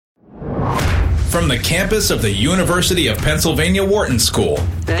from the campus of the University of Pennsylvania Wharton School.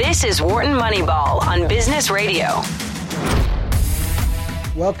 This is Wharton Moneyball on Business Radio.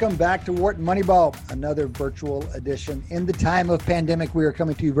 Welcome back to Wharton Moneyball, another virtual edition. In the time of pandemic, we are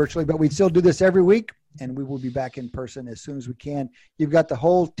coming to you virtually, but we still do this every week, and we will be back in person as soon as we can. You've got the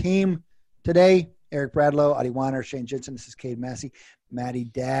whole team today: Eric Bradlow, Adi Weiner, Shane Jensen. This is Cade Massey, Maddie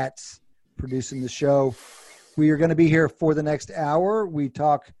Datz producing the show. We are going to be here for the next hour. We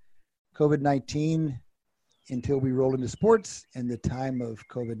talk COVID-19 until we roll into sports. In the time of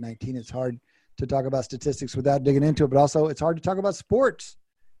COVID-19, it's hard to talk about statistics without digging into it, but also it's hard to talk about sports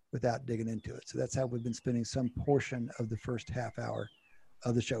without digging into it. So that's how we've been spending some portion of the first half hour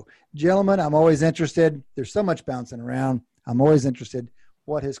of the show. Gentlemen, I'm always interested. There's so much bouncing around. I'm always interested.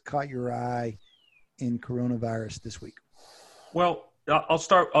 What has caught your eye in coronavirus this week? Well, I'll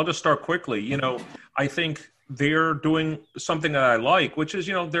just start quickly. I think they're doing something that I like, which is,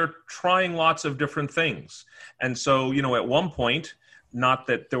 they're trying lots of different things. And so, at one point, not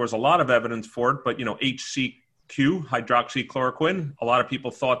that there was a lot of evidence for it, but, HCQ, hydroxychloroquine, a lot of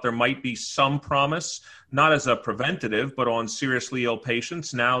people thought there might be some promise, not as a preventative, but on seriously ill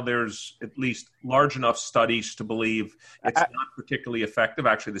patients. Now there's at least large enough studies to believe it's not particularly effective.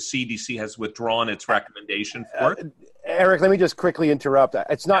 Actually, the CDC has withdrawn its recommendation for it. Eric, let me just quickly interrupt.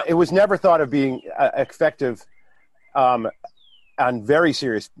 It was never thought of being effective on very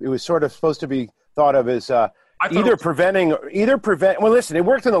serious. It was sort of supposed to be thought of as either prevent. Well, listen, it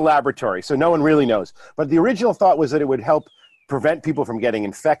worked in the laboratory, so no one really knows. But the original thought was that it would help prevent people from getting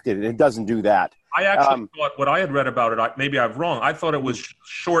infected, and it doesn't do that. I actually thought what I had read about it, maybe I'm wrong. I thought it was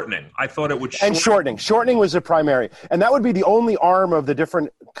shortening. I thought it would shortening. Shortening was the primary, and that would be the only arm of the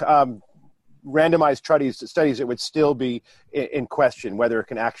different randomized studies that would still be in question, whether it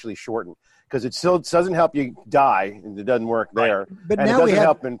can actually shorten, because it still doesn't help you die, and it doesn't work there. But and now it doesn't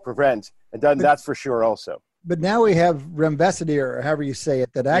help and prevent. That's for sure also. But now we have remdesivir, or however you say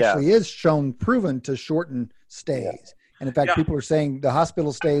it, that actually is proven to shorten stays. Yeah. And in fact, people are saying the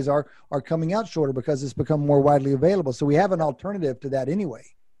hospital stays are coming out shorter because it's become more widely available. So we have an alternative to that anyway.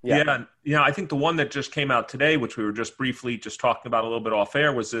 Yeah. I think the one that just came out today, which we were just briefly talking about a little bit off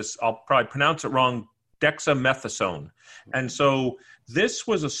air, was this, I'll probably pronounce it wrong, dexamethasone. And so this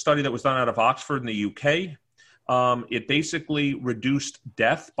was a study that was done out of Oxford in the UK. It basically reduced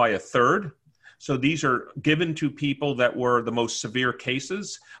death by a third. So these are given to people that were the most severe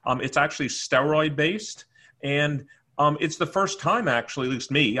cases. It's actually steroid-based. And it's the first time, actually, at least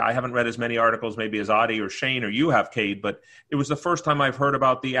me, I haven't read as many articles maybe as Adi or Shane or you have, Cade, but it was the first time I've heard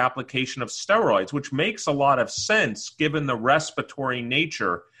about the application of steroids, which makes a lot of sense given the respiratory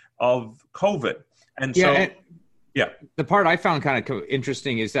nature of COVID. And the part I found kind of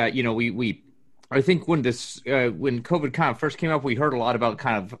interesting is that, I think when COVID kind of first came up, we heard a lot about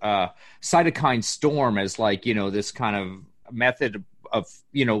kind of cytokine storm as this kind of method of,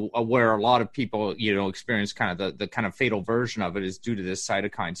 where a lot of people, experience kind of the kind of fatal version of it is due to this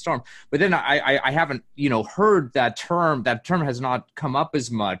cytokine storm. But then I haven't, heard that term. That term has not come up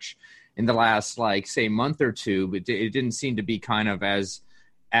as much in the last, say, month or two, but it didn't seem to be kind of as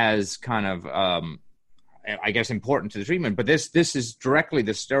kind of, I guess, important to the treatment. But this is directly,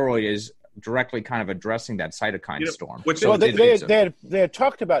 the steroid is directly kind of addressing that cytokine storm. They had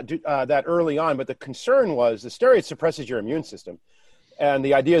talked about that early on, but the concern was the steroid suppresses your immune system. And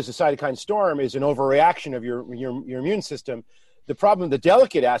the idea is the cytokine storm is an overreaction of your immune system. The problem, the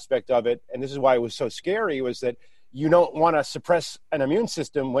delicate aspect of it, and this is why it was so scary, was that you don't want to suppress an immune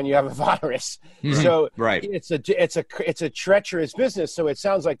system when you have a virus. Mm-hmm. So it's a treacherous business. So it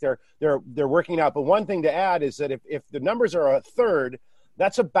sounds like they're working out. But one thing to add is that if the numbers are a third,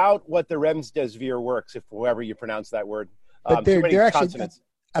 that's about what the remdesivir works, if however you pronounce that word. But they're actually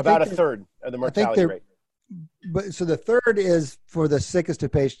about a third of the mortality rate. But so the third is for the sickest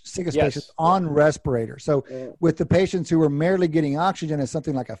patients on respirator. So with the patients who are merely getting oxygen, it's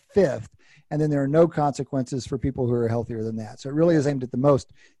something like a fifth, and then there are no consequences for people who are healthier than that. So it really is aimed at the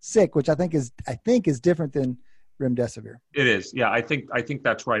most sick, which I think is different than remdesivir. It is, yeah. I think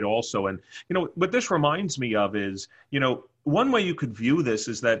that's right also. And what this reminds me of is one way you could view this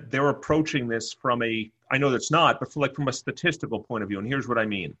is that they're approaching this from I know that's not, but from a statistical point of view. And here's what I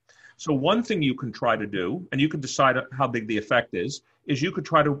mean. So one thing you can try to do, and you can decide how big the effect is you could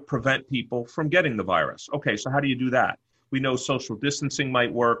try to prevent people from getting the virus. Okay, so how do you do that? We know social distancing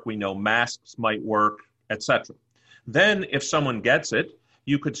might work. We know masks might work, etc. Then if someone gets it,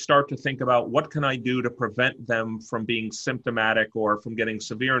 you could start to think about what can I do to prevent them from being symptomatic or from getting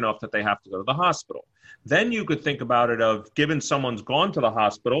severe enough that they have to go to the hospital. Then you could think about it of, given someone's gone to the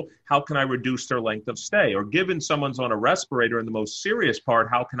hospital, how can I reduce their length of stay? Or given someone's on a respirator in the most serious part,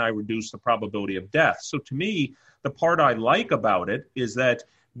 how can I reduce the probability of death? So to me, the part I like about it is that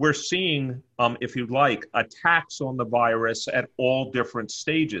we're seeing, if you'd like, attacks on the virus at all different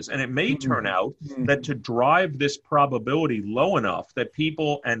stages. And it may turn out that to drive this probability low enough that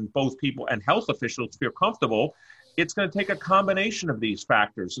both people and health officials feel comfortable, it's going to take a combination of these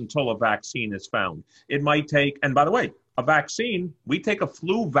factors until a vaccine is found. It might take, and by the way, a vaccine, we take a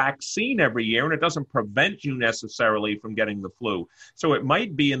flu vaccine every year, and it doesn't prevent you necessarily from getting the flu. So it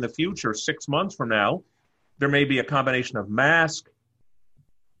might be in the future, 6 months from now, there may be a combination of mask,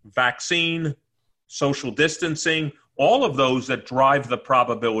 vaccine, social distancing, all of those that drive the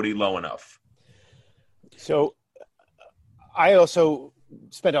probability low enough. So I also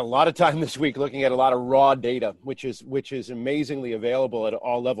spent a lot of time this week looking at a lot of raw data, which is amazingly available at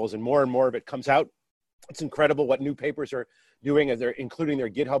all levels, and more of it comes out. It's incredible what new papers are doing as they're including their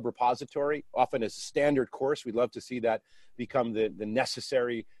GitHub repository, often as a standard course. We'd love to see that become the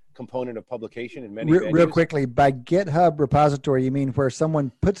necessary component of publication in many venues. Real quickly, by GitHub repository, you mean where someone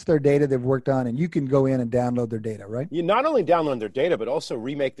puts their data they've worked on and you can go in and download their data, right? You not only download their data, but also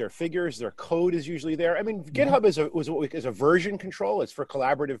remake their figures. Their code is usually there. I mean, GitHub is a version control. It's for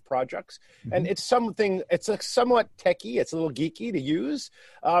collaborative projects. And it's like somewhat techie. It's a little geeky to use,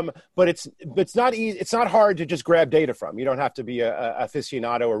 but it's not easy. It's not hard to just grab data from. You don't have to be a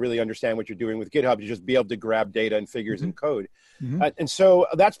aficionado or really understand what you're doing with GitHub to just be able to grab data and figures and code. And so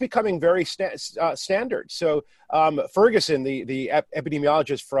that's becoming very standard. So Ferguson, the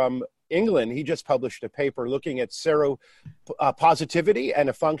epidemiologist from England, he just published a paper looking at seropositivity and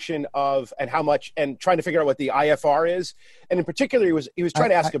a function of, and how much, and trying to figure out what the IFR is. And in particular, he was trying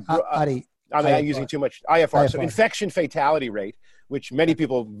to ask, I'm using too much, IFR. So infection fatality rate, which many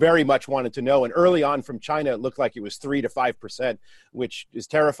people very much wanted to know. And early on from China, it looked like it was 3 to 5%, which is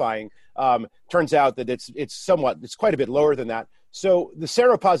terrifying. Turns out that it's quite a bit lower than that. So the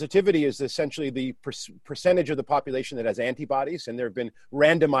seropositivity is essentially the percentage of the population that has antibodies. And there have been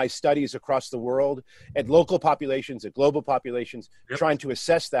randomized studies across the world at local populations, at global populations, trying to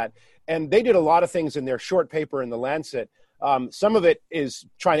assess that. And they did a lot of things in their short paper in The Lancet. Some of it is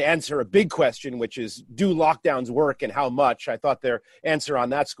trying to answer a big question, which is, do lockdowns work and how much? I thought their answer on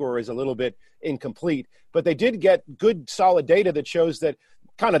that score is a little bit incomplete. But they did get good, solid data that shows that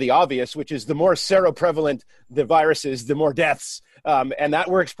kind of the obvious, which is the more seroprevalent the virus is, the more deaths. And that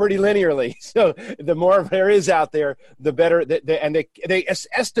works pretty linearly. So the more there is out there, the better. And they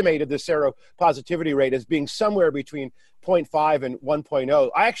estimated the seropositivity rate as being somewhere between 0.5 and 1.0.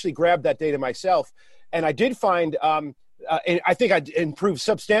 I actually grabbed that data myself, and I did find I think I improved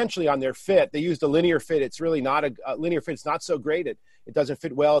substantially on their fit. They used a linear fit. It's really not a linear fit. It's not so great. It doesn't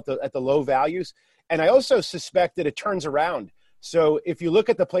fit well at the low values. And I also suspect that it turns around. So if you look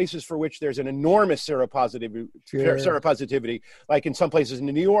at the places for which there's an enormous seropositivity, like in some places in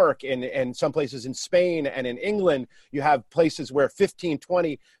New York and some places in Spain and in England, you have places where 15,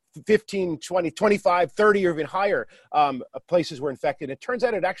 20, 25, 30 or even higher places were infected. It turns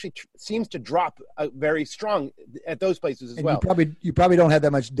out it actually seems to drop very strong at those places as well. You probably don't have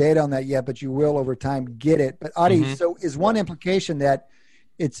that much data on that yet, but you will over time get it. But Adi, so is one implication that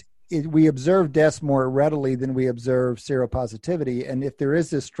we observe deaths more readily than we observe seropositivity? And if there is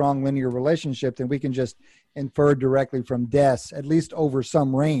this strong linear relationship, then we can just infer directly from deaths, at least over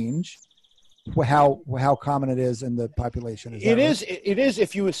some range, how common it is in the population. It is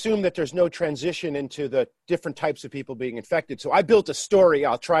if you assume that there's no transition into the different types of people being infected. So I built a story.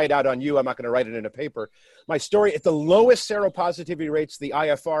 I'll try it out on you. I'm not going to write it in a paper. My story, at the lowest seropositivity rates, the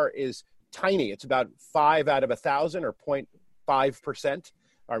IFR is tiny. It's about 5 out of 1,000 or 0.5%.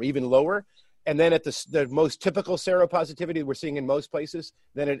 Or even lower. And then at the most typical seropositivity we're seeing in most places,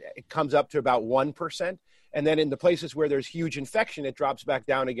 then it comes up to about 1%. And then in the places where there's huge infection, it drops back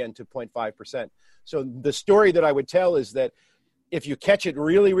down again to 0.5%. So the story that I would tell is that if you catch it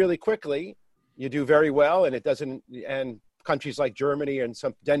really, really quickly, you do very well. And it doesn't, and countries like Germany and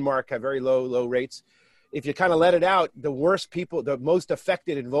some Denmark have very low rates. If you kind of let it out, the worst people, the most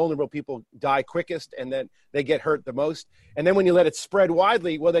affected and vulnerable people die quickest, and then they get hurt the most. And then when you let it spread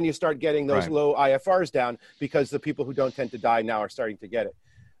widely, well, then you start getting those low IFRs down because the people who don't tend to die now are starting to get it.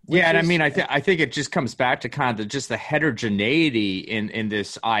 Yeah, and I mean, I think it just comes back to kind of just the heterogeneity in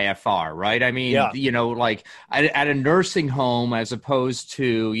this IFR, right? I mean, like at a nursing home as opposed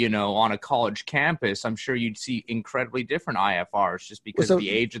to, on a college campus, I'm sure you'd see incredibly different IFRs just because of the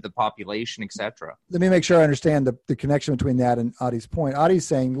age of the population, et cetera. Let me make sure I understand the connection between that and Adi's point. Adi's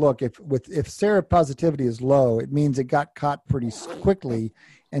saying, look, if seropositivity is low, it means it got caught pretty quickly,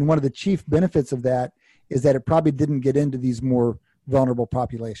 and one of the chief benefits of that is that it probably didn't get into these more vulnerable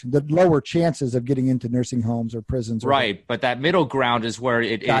population, the lower chances of getting into nursing homes or prisons. Right. But that middle ground is where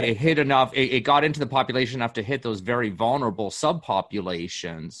it hit enough. It got into the population enough to hit those very vulnerable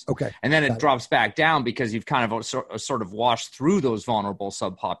subpopulations. Okay. And then it drops back down because you've kind of sort of washed through those vulnerable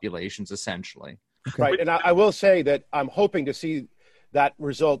subpopulations essentially. Okay. Right. And I will say that I'm hoping to see that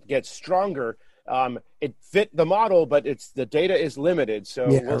result get stronger. It fit the model, but the data is limited. So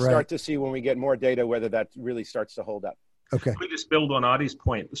we'll start to see when we get more data whether that really starts to hold up. Okay. Let me just build on Adi's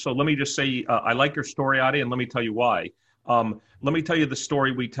point. So let me just say, I like your story, Adi, and let me tell you why. Let me tell you the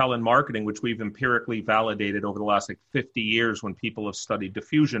story we tell in marketing, which we've empirically validated over the last 50 years when people have studied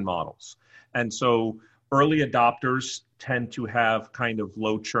diffusion models. And so early adopters tend to have kind of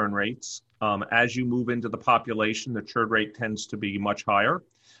low churn rates. As you move into the population, the churn rate tends to be much higher.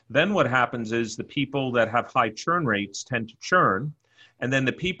 Then what happens is the people that have high churn rates tend to churn. And then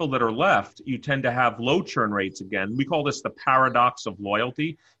the people that are left, you tend to have low churn rates again. We call this the paradox of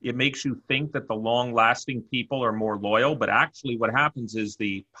loyalty. It makes you think that the long-lasting people are more loyal, but actually what happens is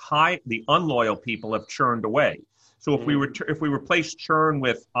the unloyal people have churned away. So if we replace churn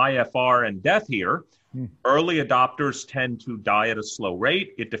with IFR and death here, early adopters tend to die at a slow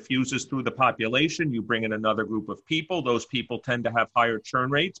rate. It diffuses through the population. You bring in another group of people. Those people tend to have higher churn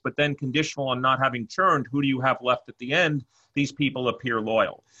rates, but then conditional on not having churned, who do you have left at the end? These people appear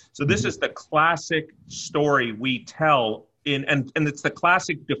loyal. So this is the classic story we tell and it's the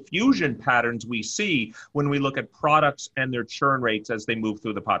classic diffusion patterns we see when we look at products and their churn rates as they move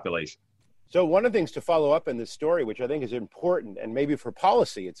through the population. So one of the things to follow up in this story, which I think is important, and maybe for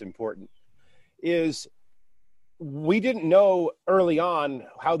policy it's important, is we didn't know early on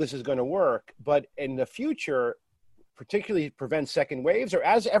how this is going to work, but in the future, particularly prevent second waves, or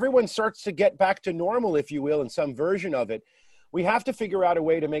as everyone starts to get back to normal, if you will, in some version of it, we have to figure out a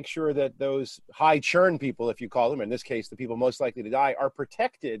way to make sure that those high churn people, if you call them, in this case, the people most likely to die, are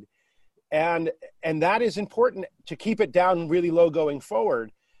protected. And that is important to keep it down really low going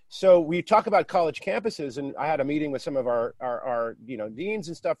forward. So we talk about college campuses, and I had a meeting with some of our deans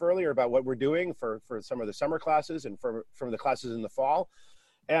and stuff earlier about what we're doing for some of the summer classes and for the classes in the fall.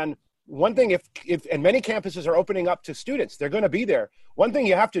 And one thing, and many campuses are opening up to students, they're going to be there. One thing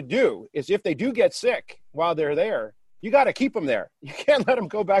you have to do is if they do get sick while they're there, you got to keep them there. You can't let them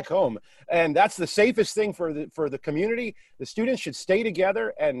go back home. And that's the safest thing for the community. The students should stay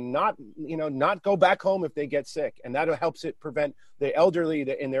together and not go back home if they get sick. And that helps it prevent the elderly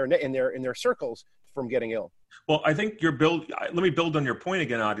in their circles from getting ill. Well, I think let me build on your point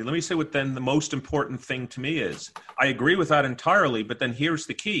again, Adi. Let me say what then the most important thing to me is. I agree with that entirely, but then here's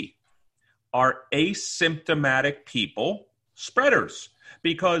the key. Are asymptomatic people spreaders?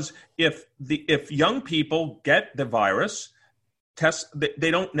 Because if young people get the virus,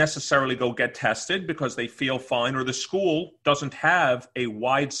 they don't necessarily go get tested because they feel fine, or the school doesn't have a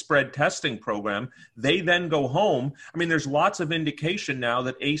widespread testing program. They then go home. I mean, there's lots of indication now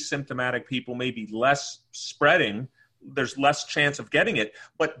that asymptomatic people may be less spreading. There's less chance of getting it.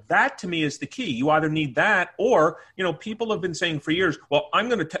 But that to me is the key. You either need that or, people have been saying for years, well, I'm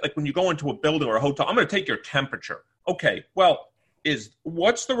going to, like when you go into a building or a hotel, I'm going to take your temperature. Okay, well,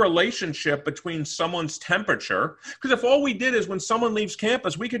 what's the relationship between someone's temperature? Because if all we did is when someone leaves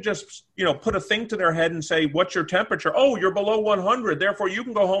campus, we could just, put a thing to their head and say, what's your temperature? Oh, you're below 100. Therefore, you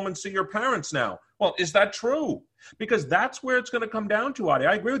can go home and see your parents now. Well, is that true? Because that's where it's going to come down to, Adi.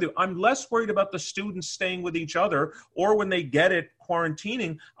 I agree with you. I'm less worried about the students staying with each other or when they get it,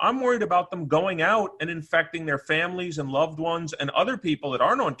 quarantining. I'm worried about them going out and infecting their families and loved ones and other people that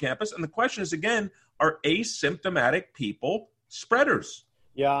aren't on campus. And the question is, again, are asymptomatic people spreaders?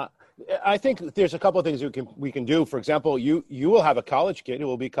 Yeah, I think there's a couple of things we can do. For example, you will have a college kid who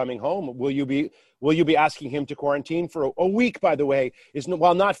will be coming home. Will you be asking him to quarantine for a week? By the way,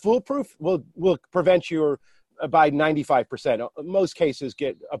 while not foolproof, will prevent you by 95%. Most cases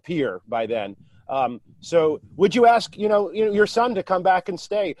appear by then. So would you ask your son to come back and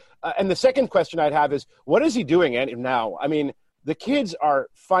stay? And the second question I'd have is, what is he doing now? I mean, the kids are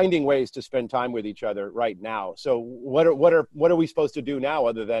finding ways to spend time with each other right now. So what are we supposed to do now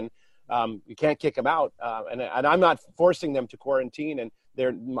other than you can't kick them out? And I'm not forcing them to quarantine.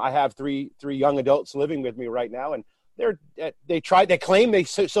 And I have three young adults living with me right now, and they claim they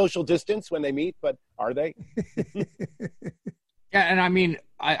social distance when they meet, but are they? Yeah, and I mean,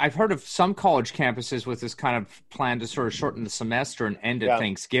 I've heard of some college campuses with this kind of plan to sort of shorten the semester and end at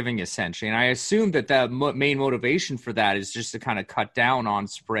Thanksgiving, essentially. And I assume that the main motivation for that is just to kind of cut down on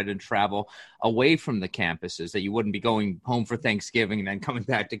spread and travel away from the campuses, that you wouldn't be going home for Thanksgiving and then coming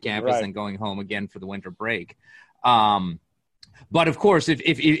back to campus and going home again for the winter break. But of course,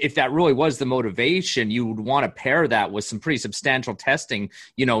 if that really was the motivation, you would want to pair that with some pretty substantial testing.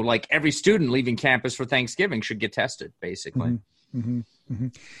 You know, like every student leaving campus for Thanksgiving should get tested, basically. Mm-hmm. Mm-hmm. Mm-hmm.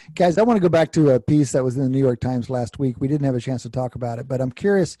 Guys, I want to go back to a piece that was in the New York Times last week. We didn't have a chance to talk about it, but I'm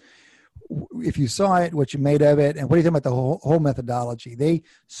curious if you saw it, what you made of it, and what do you think about the whole methodology? They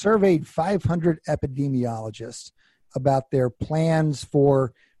surveyed 500 epidemiologists about their plans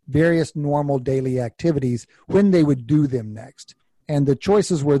for various normal daily activities, when they would do them next. And the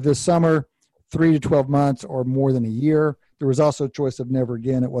choices were this summer, 3 to 12 months, or more than a year. There was also a choice of never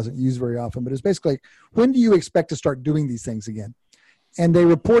again. It wasn't used very often, but it's basically, when do you expect to start doing these things again? And they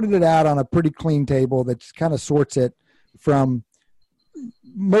reported it out on a pretty clean table that kind of sorts it from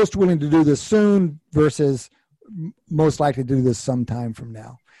most willing to do this soon versus most likely to do this sometime from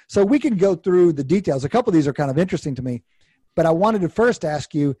now. So we can go through the details. A couple of these are kind of interesting to me, but I wanted to first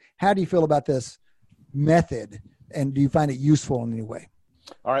ask you, how do you feel about this method? And do you find it useful in any way?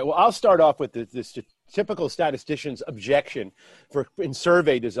 All right. Well, I'll start off with this typical statistician's objection in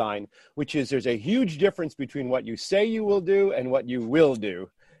survey design, which is there's a huge difference between what you say you will do and what you will do.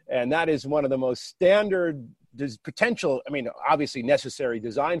 And that is one of the most standard potential, I mean, obviously necessary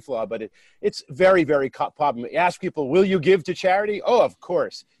design flaw, but it's very, very problem. You ask people, will you give to charity? Oh, of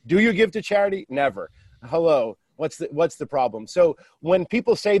course. Do you give to charity? Never. Hello. What's the problem? So when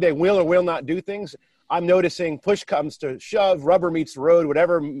people say they will or will not do things, I'm noticing push comes to shove, rubber meets the road,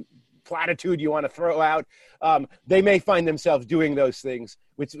 whatever platitude you want to throw out, they may find themselves doing those things,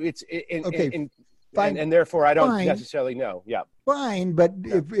 which and therefore I don't necessarily know. Yeah, fine. But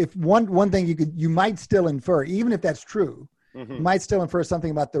if one thing you might still infer, even if that's true, you might still infer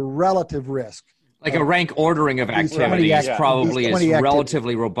something about the relative risk. Like a rank ordering of activities probably is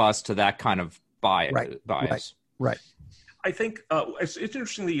relatively robust to that kind of bias. Right. I think it's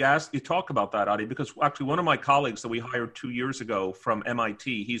interesting that you talk about that, Adi, because actually one of my colleagues that we hired 2 years ago from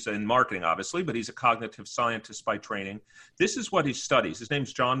MIT, he's in marketing, obviously, but he's a cognitive scientist by training. This is what he studies. His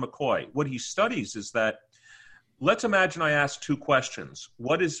name's John McCoy. What he studies is that, let's imagine I ask two questions.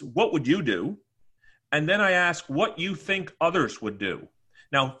 What would you do? And then I ask what you think others would do.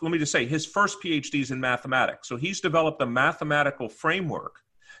 Now, let me just say, his first PhD is in mathematics. So he's developed a mathematical framework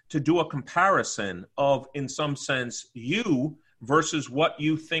to do a comparison of, in some sense, you versus what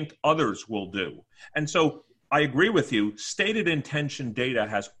you think others will do. And so I agree with you. Stated intention data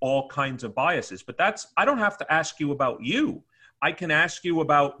has all kinds of biases, but I don't have to ask you about you. I can ask you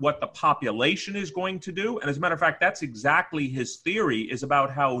about what the population is going to do. And as a matter of fact, that's exactly his theory, is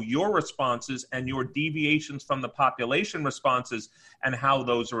about how your responses and your deviations from the population responses and how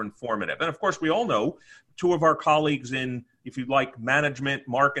those are informative. And of course, we all know two of our colleagues in, if you like, management,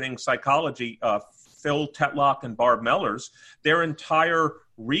 marketing, psychology, Phil Tetlock and Barb Mellers, their entire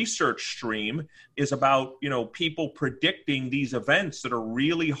research stream is about, people predicting these events that are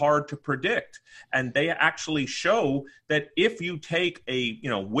really hard to predict. And they actually show that if you take a,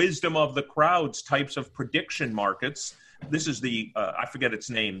 wisdom of the crowds types of prediction markets, this is the, I forget its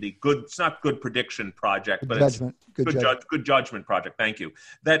name, it's not Good Prediction Project, but it's Good Judgment Project. Thank you.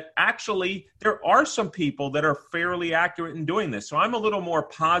 That actually there are some people that are fairly accurate in doing this. So I'm a little more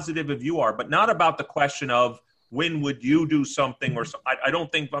positive if you are, but not about the question of when would you do something, or I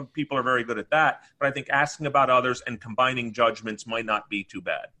don't think people are very good at that, but I think asking about others and combining judgments might not be too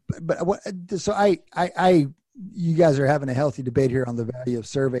bad. So you guys are having a healthy debate here on the value of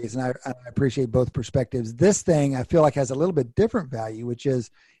surveys, and I appreciate both perspectives. This thing I feel like has a little bit different value, which is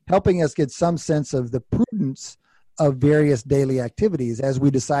helping us get some sense of the prudence of various daily activities as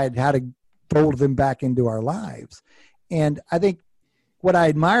we decide how to fold them back into our lives. And I think what I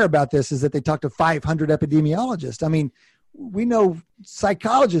admire about this is that they talk to 500 epidemiologists. I mean, we know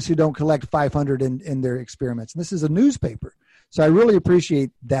psychologists who don't collect 500 in their experiments, and this is a newspaper. So I really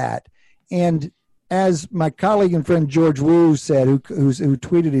appreciate that. And as my colleague and friend George Wu said, who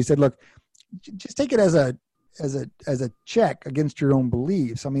tweeted, he said, "Look, just take it as a check against your own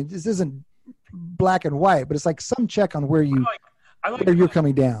beliefs. I mean, this isn't black and white, but it's like some check on where you're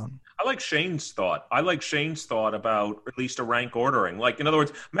coming down." I like Shane's thought. About at least a rank ordering. Like, in other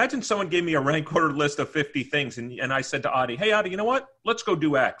words, imagine someone gave me a rank ordered list of 50 things, and I said to Adi, "Hey, Adi, you know what? Let's go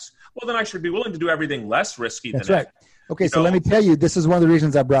do X." Well, then I should be willing to do everything less risky than That's right. X. Okay, so let me tell you, this is one of the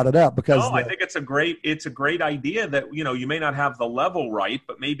reasons I brought it up because I think it's a great idea that, you may not have the level right,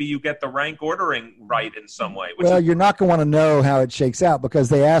 but maybe you get the rank ordering right in some way. You're not going to want to know how it shakes out because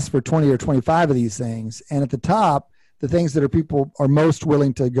they ask for 20 or 25 of these things. And at the top, the things that people are most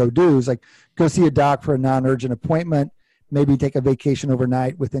willing to go do is like go see a doc for a non-urgent appointment, maybe take a vacation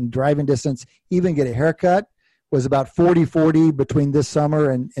overnight within driving distance, even get a haircut was about 40-40 between this summer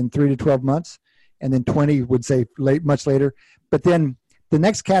and 3 to 12 months. And then 20 would say much later. But then the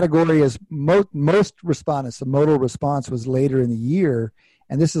next category is most respondents. The modal response was later in the year.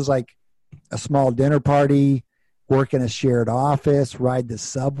 And this is like a small dinner party, work in a shared office, ride the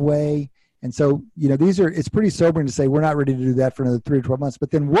subway. And so, it's pretty sobering to say we're not ready to do that for another 3 to 12 months.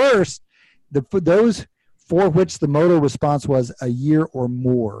 But then worse, those for which the modal response was a year or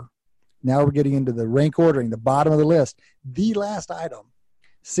more. Now we're getting into the rank ordering, the bottom of the list. The last item.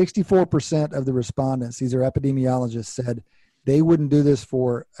 64% of the respondents, these are epidemiologists, said they wouldn't do this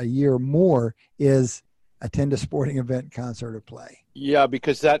for a year or more is attend a sporting event, concert, or play. Yeah,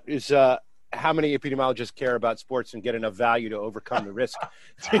 because that is how many epidemiologists care about sports and get enough value to overcome the risk.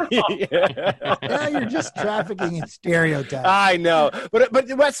 Yeah, you're just trafficking in stereotypes. I know. But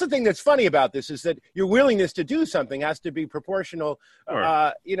that's the thing that's funny about this is that your willingness to do something has to be proportional,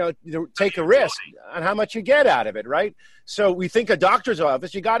 take a risk on how much you get out of it, right? So we think a doctor's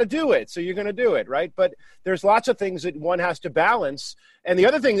office, you got to do it. So you're going to do it, right? But there's lots of things that one has to balance. And the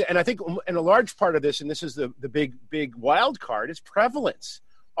other thing, and I think in a large part of this, and this is the big wild card, is prevalence.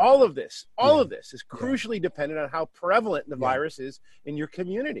 All of this is crucially dependent on how prevalent the virus is in your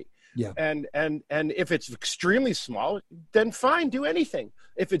community. Yeah. And if it's extremely small, then fine, do anything.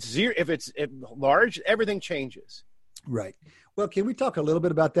 If it's zero, if it's large, everything changes. Right. Well, can we talk a little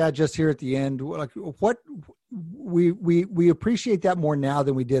bit about that just here at the end? Like what we appreciate that more now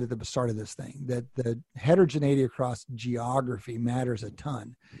than we did at the start of this thing, that the heterogeneity across geography matters a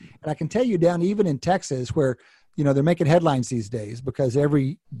ton. And I can tell you down even in Texas where they're making headlines these days because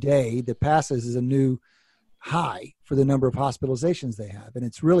every day that passes is a new high for the number of hospitalizations they have. And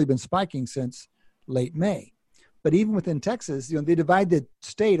it's really been spiking since late May. But even within Texas, they divide the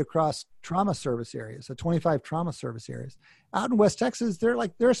state across trauma service areas, so 25 trauma service areas. Out in West Texas, there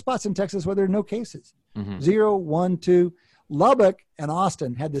are spots in Texas where there are no cases. 0, 1, 2. Lubbock and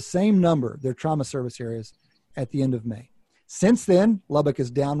Austin had the same number, their trauma service areas, at the end of May. Since then, Lubbock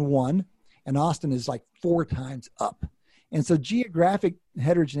is down 1. And Austin is like 4 times up. And so geographic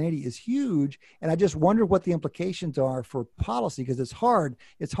heterogeneity is huge. And I just wonder what the implications are for policy because it's hard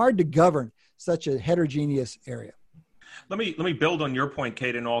to govern such a heterogeneous area. Let me build on your point,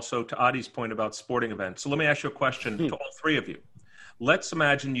 Kate, and also to Adi's point about sporting events. So let me ask you a question to all three of you. Let's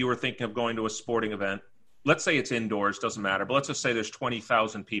imagine you were thinking of going to a sporting event. Let's say it's indoors, doesn't matter. But let's just say there's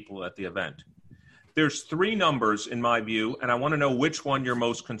 20,000 people at the event. There's 3 numbers in my view, and I want to know which one you're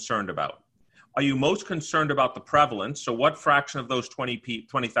most concerned about. Are you most concerned about the prevalence? So what fraction of those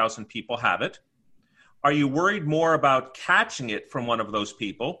 20,000 people have it? Are you worried more about catching it from one of those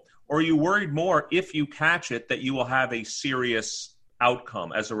people? Or are you worried more if you catch it that you will have a serious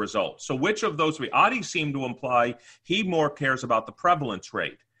outcome as a result? So which of those 3? Adi seemed to imply he more cares about the prevalence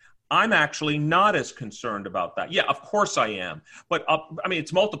rate. I'm actually not as concerned about that. Yeah, of course I am. But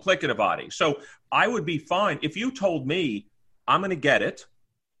it's multiplicative, Adi. So I would be fine if you told me I'm going to get it.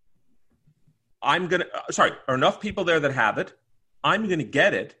 Are enough people there that have it. I'm going to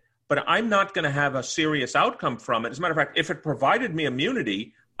get it, but I'm not going to have a serious outcome from it. As a matter of fact, if it provided me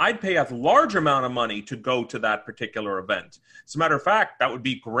immunity, I'd pay a large amount of money to go to that particular event. As a matter of fact, that would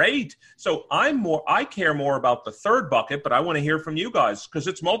be great. So I care more about the third bucket, but I want to hear from you guys because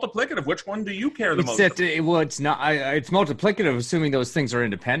it's multiplicative. Which one do you care the most about? It's not. It's multiplicative, assuming those things are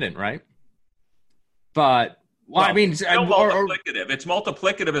independent, right? But. It's multiplicative. It's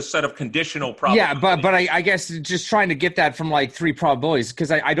multiplicative as a set of conditional probabilities. Yeah, but I guess just trying to get that from like 3 probabilities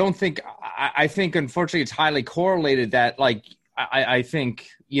because I don't think I think unfortunately it's highly correlated that I think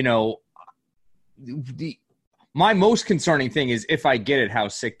my most concerning thing is if I get it, how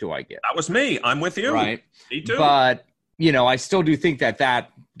sick do I get? That was me. I'm with you. Right. Me too. But I still do think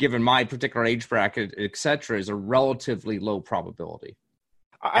that given my particular age bracket, et cetera, is a relatively low probability.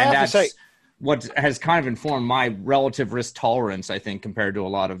 I have to say. What has kind of informed my relative risk tolerance, I think, compared to a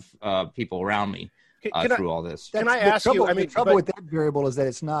lot of people around me through all this. Can I ask you? The trouble with that variable is that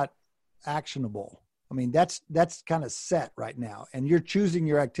it's not actionable. That's kind of set right now, and you're choosing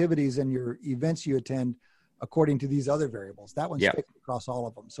your activities and your events you attend according to these other variables. That one's fixed across all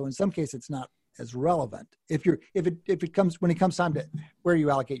of them. So in some cases, it's not as relevant when it comes time to where you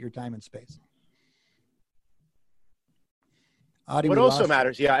allocate your time and space. Adi, what also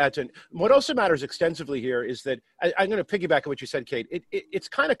matters, what also matters extensively here is that I'm going to piggyback on what you said, Kate. It's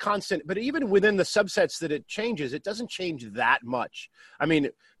kind of constant, but even within the subsets that it changes, it doesn't change that much. I mean,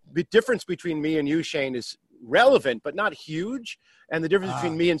 the difference between me and you, Shane, is relevant, but not huge. And the difference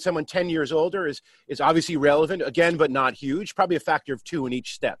between me and someone 10 years older is obviously relevant, again, but not huge, probably a factor of 2 in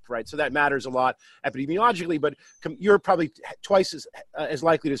each step, right? So that matters a lot epidemiologically, but you're probably twice as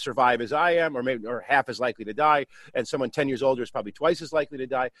likely to survive as I am, or half as likely to die. And someone 10 years older is probably twice as likely to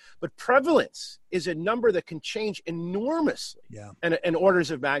die. But prevalence is a number that can change enormously in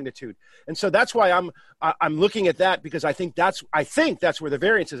orders of magnitude. And so that's why I'm looking at that, because I think that's where the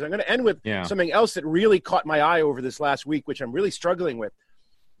variance is. I'm going to end with something else that really caught my eye over this last week, which I'm really struggling with,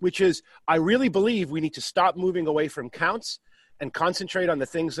 which is I really believe we need to stop moving away from counts and concentrate on the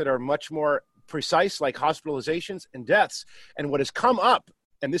things that are much more precise, like hospitalizations and deaths. And what has come up,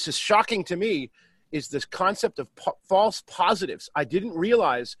 and this is shocking to me, is this concept of false positives. I didn't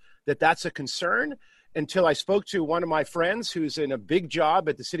realize that that's a concern until I spoke to one of my friends who's in a big job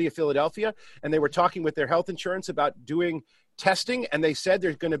at the city of Philadelphia, and they were talking with their health insurance about doing testing, and they said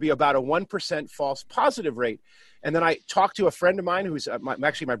there's going to be about a 1% false positive rate. And then I talked to a friend of mine who's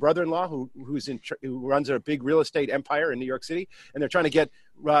actually my brother-in-law, who runs a big real estate empire in New York City, and they're trying to get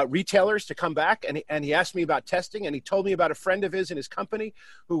retailers to come back. And he asked me about testing, and he told me about a friend of his in his company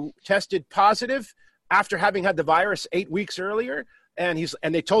who tested positive after having had the virus 8 weeks earlier. And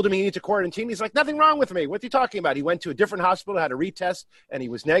they told him he needed to quarantine. He's like, nothing wrong with me. What are you talking about? He went to a different hospital, had a retest, and he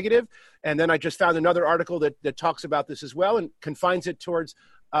was negative. And then I just found another article that talks about this as well and confines it towards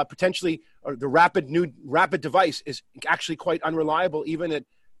potentially the rapid device is actually quite unreliable, even at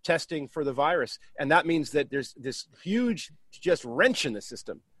testing for the virus. And that means that there's this huge just wrench in the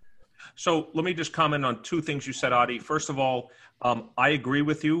system. So let me just comment on 2 things you said, Adi. First of all, I agree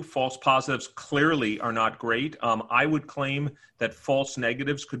with you. False positives clearly are not great. I would claim that false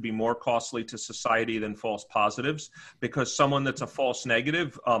negatives could be more costly to society than false positives, because someone that's a false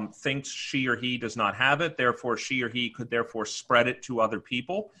negative thinks she or he does not have it. Therefore, she or he could therefore spread it to other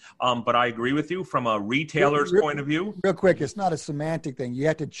people. But I agree with you from a retailer's point of view. Real quick, it's not a semantic thing. You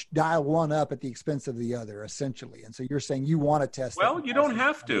have to dial one up at the expense of the other, essentially. And so you're saying you want to test. Well, you don't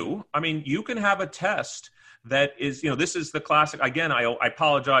have to. I mean, you can have a test that is, this is the classic, again, I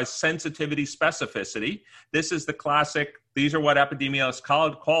apologize, sensitivity, specificity. This is the classic, these are what epidemiologists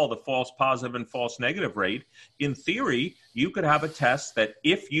call the false positive and false negative rate. In theory, you could have a test that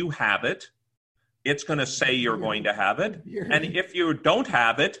if you have it, it's going to say you're going to have it. And if you don't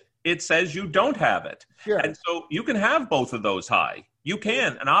have it, it says you don't have it. Sure. And so you can have both of those high. You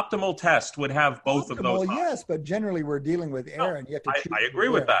can. An optimal test would have both of those. Yes, but generally we're dealing with air, and you have to. I agree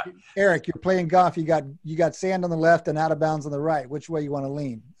with that. Eric, you're playing golf. You got sand on the left and out of bounds on the right. Which way you want to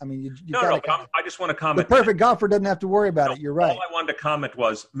lean? I mean, I just want to comment. The perfect golfer doesn't have to worry about it. You're right. All I wanted to comment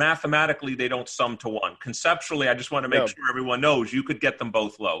was mathematically they don't sum to 1. Conceptually, I just want to make sure everyone knows you could get them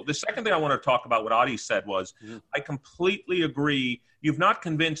both low. The second thing I want to talk about, what Adi said was, I completely agree. You've not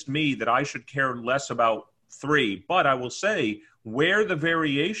convinced me that I should care less about 3, but I will say, where the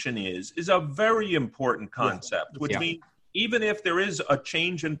variation is a very important concept, which means even if there is a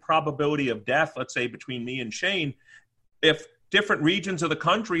change in probability of death, let's say between me and Shane, if different regions of the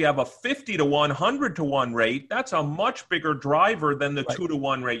country have a 50 to 100 to 1 rate, that's a much bigger driver than the 2 to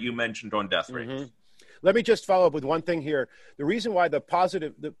 1 rate you mentioned on death rates. Let me just follow up with one thing here. The reason why the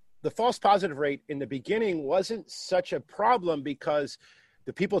false positive rate in the beginning wasn't such a problem because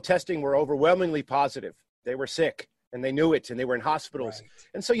the people testing were overwhelmingly positive. They were sick. And they knew it, and they were in hospitals. Right.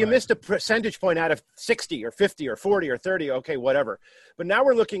 And so you missed a percentage point out of 60 or 50 or 40 or 30, okay, whatever. But now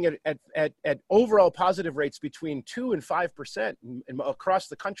we're looking at overall positive rates between 2 and 5% across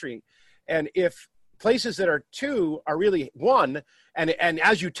the country. And if places that are 2 are really 1, and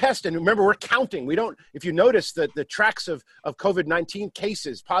as you test, and remember, we're counting. We don't, if you notice that the tracks of COVID-19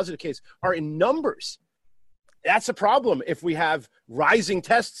 cases, positive cases, are in numbers. That's a problem. If we have rising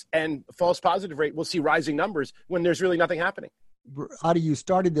tests and false positive rate, we'll see rising numbers when there's really nothing happening. Adi, you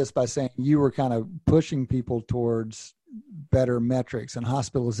started this by saying you were kind of pushing people towards better metrics, and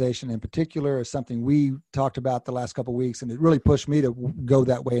hospitalization in particular is something we talked about the last couple of weeks, and it really pushed me to go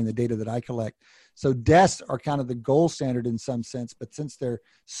that way in the data that I collect. So deaths are kind of the gold standard in some sense, but since they're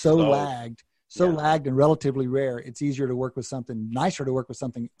so lagged and relatively rare, it's easier to work with something, nicer to work with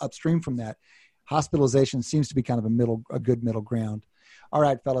something upstream from that. Hospitalization seems to be kind of a good middle ground. All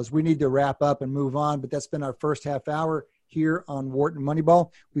right, fellas, we need to wrap up and move on, but that's been our first half hour here on Wharton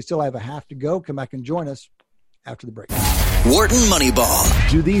Moneyball. We still have a half to go. Come back and join us after the break. Wharton Moneyball.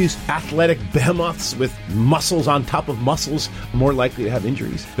 Do these athletic behemoths with muscles on top of muscles more likely to have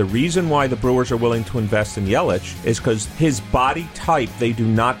injuries? The reason why the Brewers are willing to invest in Yelich is because his body type they do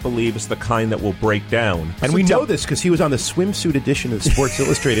not believe is the kind that will break down. And we know this because he was on the swimsuit edition of Sports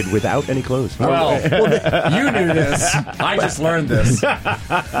Illustrated without any clothes. Well, you knew this. I just learned this. See,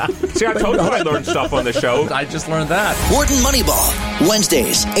 I told you I learned stuff on the show. I just learned that. Wharton Moneyball.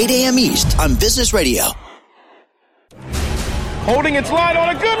 Wednesdays, 8 a.m. East on Business Radio. Holding its line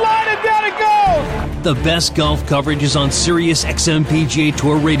on a good line, and down it goes! The best golf coverage is on Sirius XM PGA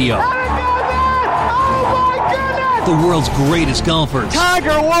Tour Radio. Oh my goodness! The world's greatest golfers.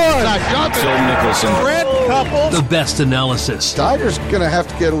 Tiger Woods! Phil Mickelson. Red couple. The best analysis. Tiger's going to have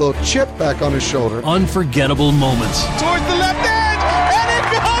to get a little chip back on his shoulder. Unforgettable moments. Towards the left edge, and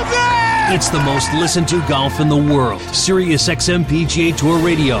it goes in! It's the most listened to golf in the world. Sirius XM PGA Tour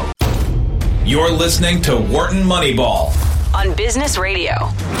Radio. You're listening to Wharton Moneyball on Business Radio.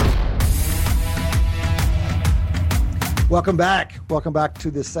 Welcome back. Welcome back to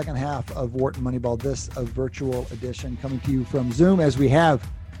the second half of Wharton Moneyball, this a virtual edition coming to you from Zoom as we have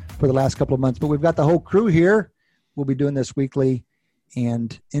for the last couple of months. But we've got the whole crew here. We'll be doing this weekly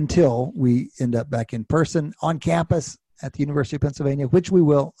and until we end up back in person on campus at the University of Pennsylvania, which we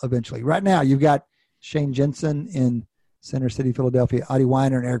will eventually. Right now, you've got Shane Jensen in Center City, Philadelphia, Adi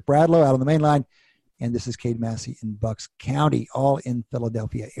Weiner and Eric Bradlow out on the main line. And this is Cade Massey in Bucks County, all in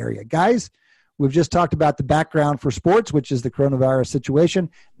Philadelphia area. Guys, we've just talked about the background for sports, which is the coronavirus situation.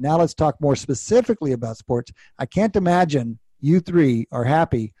 Now let's talk more specifically about sports. I can't imagine you three are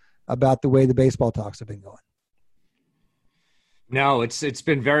happy about the way the baseball talks have been going. No, it's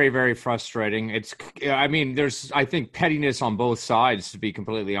been very, very frustrating. There's, I think, pettiness on both sides, to be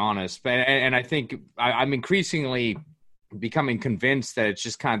completely honest. And I think I'm increasingly becoming convinced that it's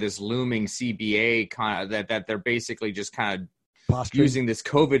just kind of this looming CBA kind of that they're basically just kind of posturing, using this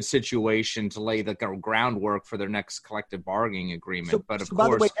COVID situation to lay the groundwork for their next collective bargaining agreement. But of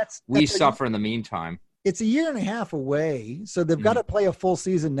course, we suffer in the meantime. It's a year and a half away, so they've got to play a full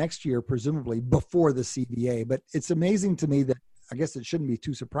season next year, presumably before the CBA. But it's amazing to me that, I guess it shouldn't be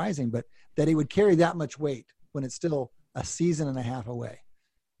too surprising, but that he would carry that much weight when it's still a season and a half away.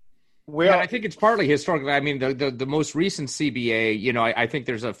 Well, I think it's partly historically. I mean, the most recent CBA, I think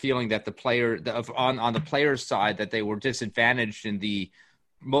there's a feeling that on the players' side that they were disadvantaged in the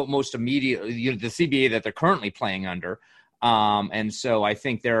most immediate, the CBA that they're currently playing under. And so I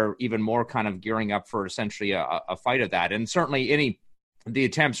think they're even more kind of gearing up for essentially a fight of that. And certainly the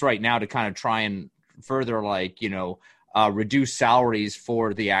attempts right now to kind of try and further reduce salaries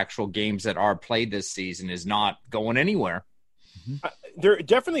for the actual games that are played this season is not going anywhere. There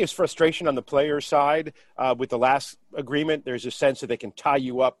definitely is frustration on the player side with the last agreement. There's a sense that they can tie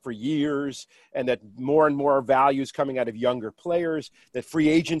you up for years and that more and more value is coming out of younger players, that free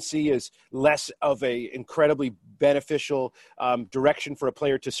agency is less of a incredibly beneficial direction for a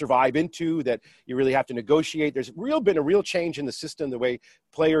player to survive into, that you really have to negotiate. There's been a real change in the system, the way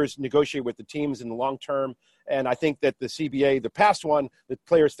players negotiate with the teams in the long term. And I think that the CBA, the past one, the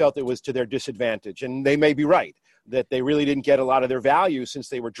players felt it was to their disadvantage. And they may be right, that they really didn't get a lot of their value since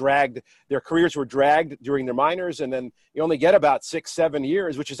they were dragged. Their careers were dragged during their minors, and then you only get about 6-7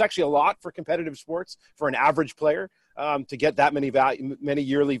 years, which is actually a lot for competitive sports for an average player to get that many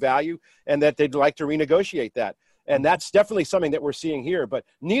yearly value, and that they'd like to renegotiate that. And that's definitely something that we're seeing here. But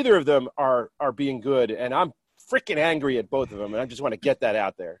neither of them are being good, and I'm freaking angry at both of them, and I just want to get that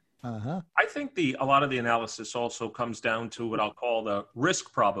out there. I think a lot of the analysis also comes down to what I'll call the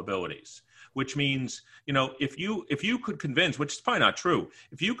risk probabilities, which means, if you could convince, which is probably not true,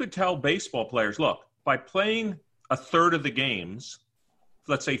 if you could tell baseball players, look, by playing a third of the games,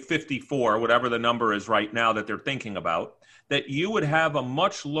 let's say 54, whatever the number is right now that they're thinking about, that you would have a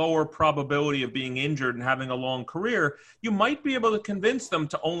much lower probability of being injured and having a long career, you might be able to convince them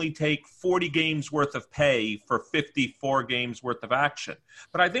to only take 40 games worth of pay for 54 games worth of action.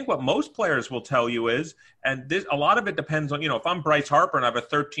 But I think what most players will tell you is, and a lot of it depends on, if I'm Bryce Harper and I have a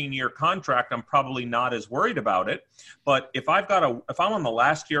 13-year contract, I'm probably not as worried about it. But if I'm on the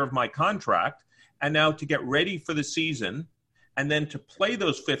last year of my contract, and now to get ready for the season, and then to play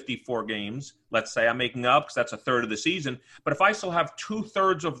those 54 games, let's say I'm making up because that's a third of the season. But if I still have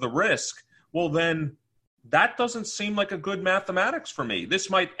 2/3 of the risk, well, then that doesn't seem like a good mathematics for me. This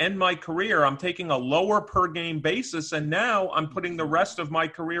might end my career. I'm taking a lower per game basis, and now I'm putting the rest of my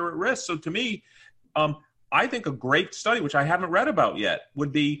career at risk. So to me, I think a great study, which I haven't read about yet,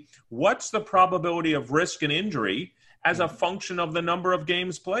 would be what's the probability of risk and injury, as a function of the number of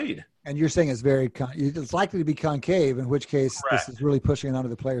games played. And you're saying it's likely to be concave, in which case Correct. This is really pushing it onto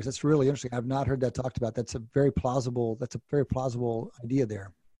the players. That's really interesting. I've not heard that talked about. That's a very plausible idea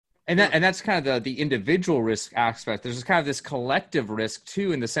there. And that's kind of the individual risk aspect. There's kind of this collective risk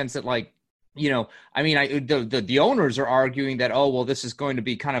too, in the sense that, like, the owners are arguing that, this is going to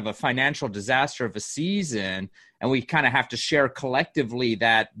be kind of a financial disaster of a season, and we kind of have to share collectively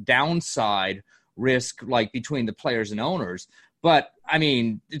that downside risk, like between the players and owners. But I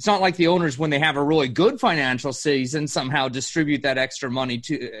mean, it's not like the owners, when they have a really good financial season, somehow distribute that extra money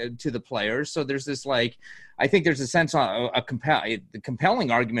to the players. So there's this, like, I think there's a sense the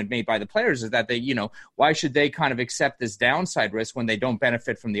compelling argument made by the players is that they, why should they kind of accept this downside risk when they don't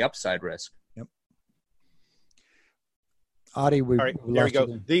benefit from the upside risk? Yep. Adi, all right, there we go.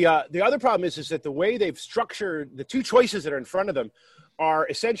 The other problem is that the way they've structured the two choices that are in front of them are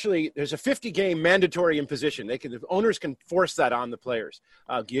essentially, there's a 50-game mandatory imposition. The owners can force that on the players,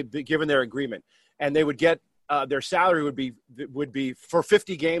 given their agreement, and they would get their salary would be for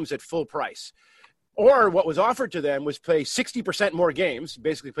 50 games at full price. Or what was offered to them was play 60% more games,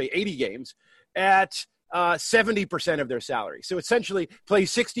 basically play 80 games at 70% of their salary. So essentially, play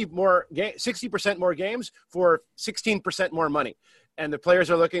 60% more games for 16% more money. And the players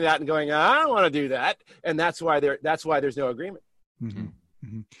are looking at that and going, I don't want to do that, and that's why there's no agreement. Mm-hmm.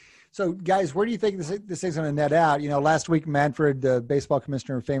 Mm-hmm. So, guys, where do you think this thing's going to net out? Last week, Manfred, the baseball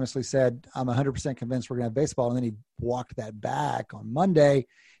commissioner, famously said, I'm 100% convinced we're going to have baseball. And then he walked that back on Monday.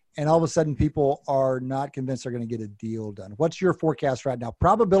 And all of a sudden, people are not convinced they're going to get a deal done. What's your forecast right now?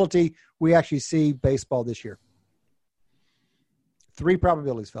 Probability we actually see baseball this year. 3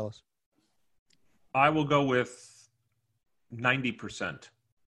 probabilities, fellas. I will go with 90%.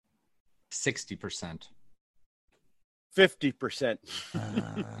 60%. 50%.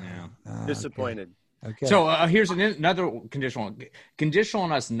 Disappointed. Okay. So here's another conditional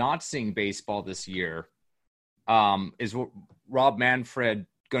on us not seeing baseball this year. Is Rob Manfred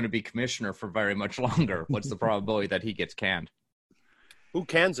going to be commissioner for very much longer? What's the probability that he gets canned? Who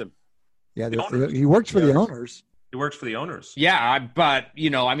cans him? Yeah, he works for the owners. He works for the owners. Yeah, but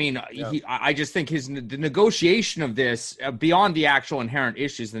I just think the negotiation of this, beyond the actual inherent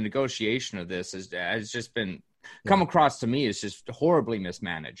issues, the negotiation of this has just been come across to me as just horribly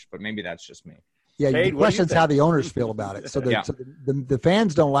mismanaged. But maybe that's just me. Yeah, the question's how the owners feel about it. So the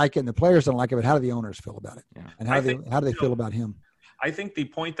fans don't like it and the players don't like it, but how do the owners feel about it? Yeah. And how do they feel about him? I think the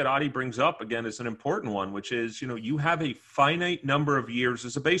point that Adi brings up, again, is an important one, which is, you have a finite number of years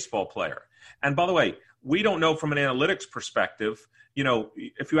as a baseball player. And by the way, we don't know from an analytics perspective,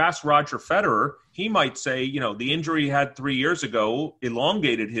 if you ask Roger Federer, he might say, the injury he had 3 years ago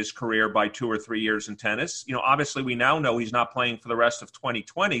elongated his career by 2 or 3 years in tennis. Obviously we now know he's not playing for the rest of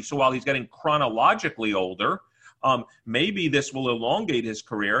 2020. So while he's getting chronologically older, maybe this will elongate his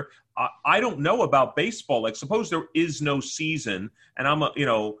career. I don't know about baseball. Like, suppose there is no season and I'm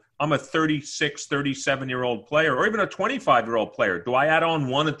a 36, 37-year-old player, or even a 25-year-old player. Do I add on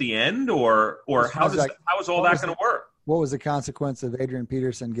one at the end, or how is all that going to work? What was the consequence of Adrian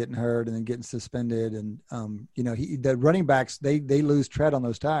Peterson getting hurt and then getting suspended? And the running backs they lose tread on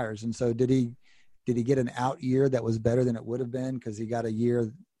those tires. And so did he get an out year that was better than it would have been because he got a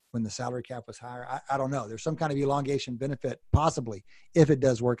year when the salary cap was higher? I don't know. There's some kind of elongation benefit possibly if it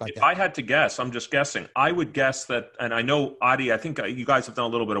does work like that. If I had to guess, I'm just guessing. I would guess that, and I know, Adi, I think you guys have done a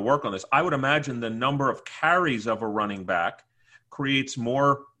little bit of work on this. I would imagine the number of carries of a running back creates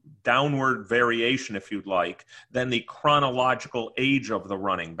more downward variation, if you'd like, than the chronological age of the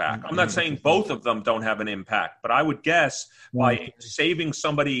running back. I'm not saying both of them don't have an impact, but I would guess by saving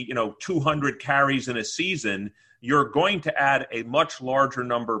somebody, 200 carries in a season, you're going to add a much larger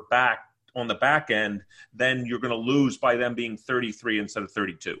number back on the back end than you're going to lose by them being 33 instead of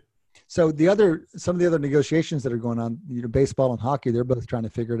 32. So some of the other negotiations that are going on, baseball and hockey, they're both trying to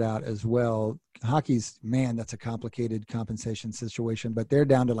figure it out as well. Hockey's, that's a complicated compensation situation, but they're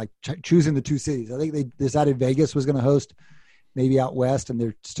down to like choosing the 2 cities. I think they decided Vegas was going to host maybe out west, and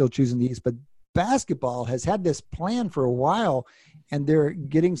they're still choosing the east. But basketball has had this plan for a while, and they're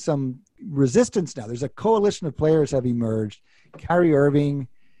getting some resistance now. There's a coalition of players have emerged. Kyrie Irving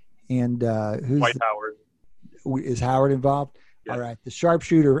and Dwight Howard. Is Howard involved? Yeah. All right. The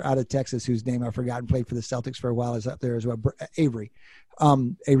sharpshooter out of Texas, whose name I've forgotten, played for the Celtics for a while, is up there as well. Avery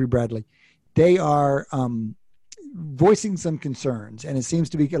Bradley. They are voicing some concerns, and it seems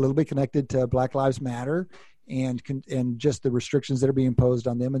to be a little bit connected to Black Lives Matter and just the restrictions that are being imposed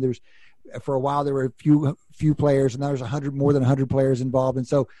on them. And for a while there were a few players, and now there's more than 100 players involved. And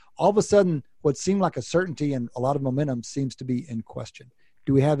so all of a sudden, what seemed like a certainty and a lot of momentum seems to be in question.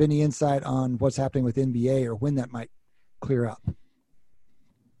 Do we have any insight on what's happening with NBA or when that might clear up?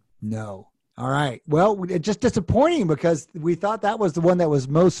 No. All right. Well, it's just disappointing because we thought that was the one that was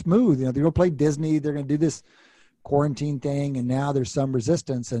most smooth. They're going to play Disney. They're going to do this quarantine thing, and now there's some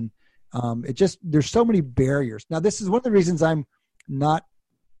resistance, and there's so many barriers. Now, this is one of the reasons I'm not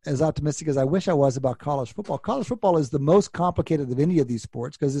as optimistic as I wish I was about college football. College football is the most complicated of any of these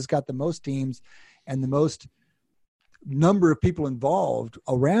sports because it's got the most teams and the most number of people involved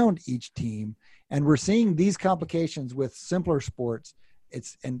around each team. And we're seeing these complications with simpler sports.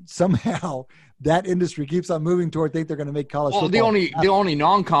 And somehow that industry keeps on moving toward they're going to make college football. The only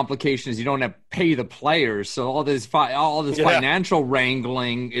non-complication is you don't have to pay the players, so all this financial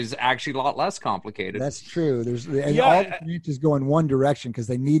wrangling is actually a lot less complicated. That's true. All the branches go in one direction because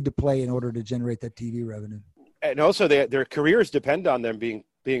they need to play in order to generate that TV revenue. And also, their careers depend on them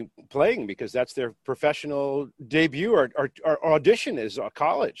playing because that's their professional debut or audition is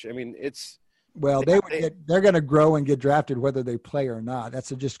college. I mean, it's. Well, they're going to grow and get drafted whether they play or not. That's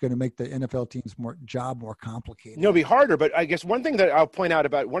just going to make the NFL team's job more complicated. It'll be harder, but I guess one thing that I'll point out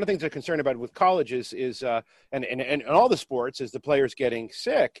about one of the things I'm concerned about with college is and all the sports is the players getting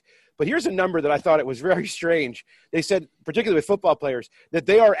sick. But here's a number that I thought it was very strange. They said, particularly with football players, that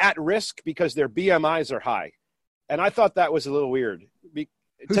they are at risk because their BMIs are high, and I thought that was a little weird.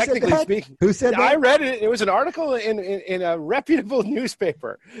 Technically speaking, who said that? I read it. It was an article in a reputable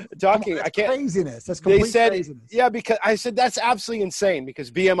newspaper talking. That's craziness. That's complete craziness. Yeah, because I said that's absolutely insane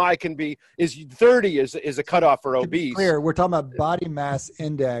because BMI is 30 is a cutoff for obese. Clear, we're talking about body mass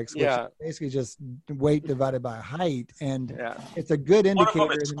index, which is basically just weight divided by height, and it's a good indicator.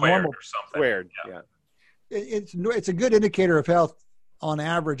 One of them is squared or something. Squared. Yeah. It's a good indicator of health on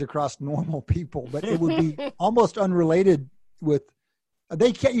average across normal people, but it would be almost unrelated with.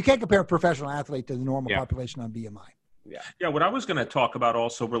 You can't compare a professional athlete to the normal population on BMI. Yeah. What I was going to talk about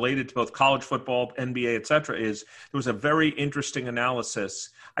also related to both college football, NBA, et cetera, is there was a very interesting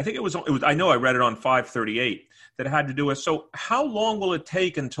analysis. I think it was I know I read it on 538 that had to do with, so how long will it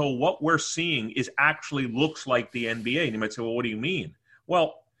take until what we're seeing actually looks like the NBA? And you might say, well, what do you mean?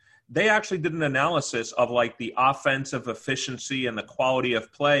 Well, they actually did an analysis of like the offensive efficiency and the quality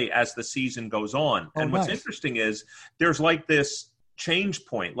of play as the season goes on. And what's interesting is there's like this change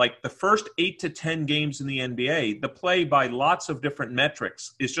point, like the first 8 to 10 games in the NBA, the play by lots of different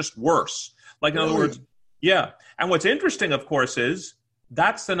metrics is just worse. Like in other words, And what's interesting, of course, is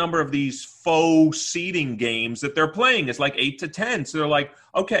that's the number of these faux seeding games that they're playing is like 8 to 10. So they're like,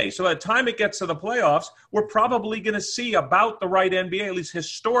 okay, so by the time it gets to the playoffs, we're probably going to see about the right NBA. At least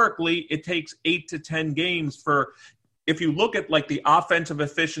historically, it takes 8 to 10 games for, if you look at like the offensive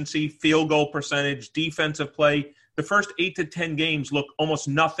efficiency, field goal percentage, defensive play, the first 8 to 10 games look almost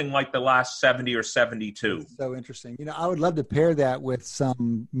nothing like the last 70 or 72. So interesting. I would love to pair that with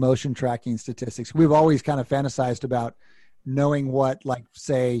some motion tracking statistics. We've always kind of fantasized about knowing what, like,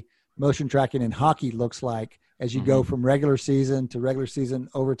 say, motion tracking in hockey looks like as you go from regular season to regular season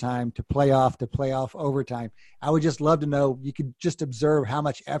overtime to playoff overtime. I would just love to know, you could just observe how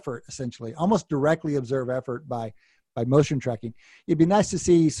much effort, essentially, almost directly observe effort by motion tracking. It'd be nice to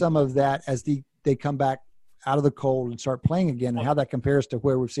see some of that as they come back out of the cold and start playing again, and how that compares to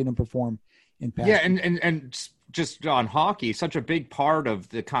where we've seen them perform in past. Yeah, and just on hockey, such a big part of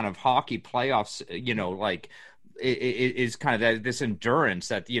the kind of hockey playoffs, like it is kind of this endurance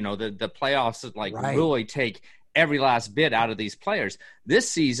that, the playoffs really take every last bit out of these players. This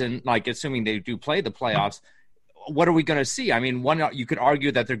season, like assuming they do play the playoffs, what are we going to see? I mean, you could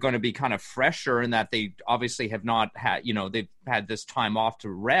argue that they're going to be kind of fresher and that they obviously have not had, they've had this time off to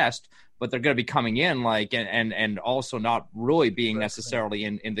rest, but they're going to be coming in and also not really being necessarily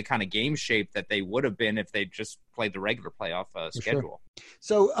in the kind of game shape that they would have been if they just played the regular playoff schedule. Sure.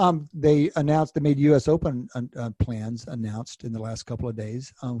 So they made U.S. Open plans announced in the last couple of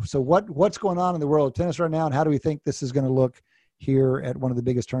days. So what's going on in the world of tennis right now, and how do we think this is going to look here at one of the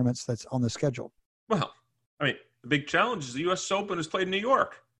biggest tournaments that's on the schedule? Well, I mean, the big challenge is the U.S. Open is played in New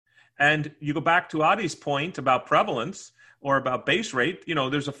York. And you go back to Adi's point about prevalence or about base rate,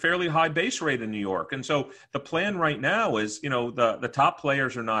 there's a fairly high base rate in New York. And so the plan right now is, the top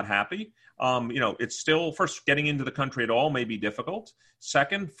players are not happy. It's still, first, getting into the country at all may be difficult.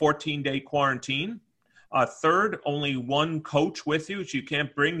 Second, 14-day quarantine. Third, only one coach with you, so you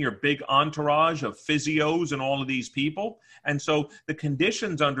can't bring your big entourage of physios and all of these people. And so the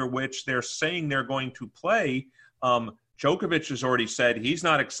conditions under which they're saying they're going to play, Djokovic has already said he's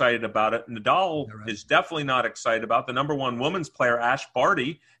not excited about it. Nadal is definitely not excited about it. The number one women's player, Ash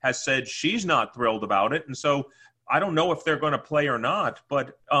Barty, has said she's not thrilled about it. And so I don't know if they're going to play or not.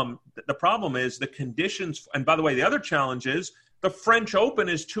 But the problem is the conditions. And by the way, the other challenge is the French Open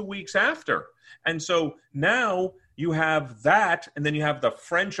is 2 weeks after. And so now you have that, and then you have the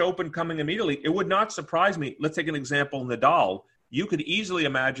French Open coming immediately. It would not surprise me. Let's take an example, Nadal. You could easily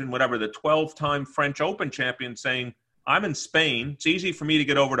imagine whatever the 12-time French Open champion saying, I'm in Spain. It's easy for me to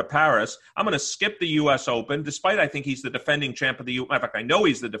get over to Paris. I'm going to skip the U.S. Open, despite I think he's the defending champ of the U.S. In fact, I know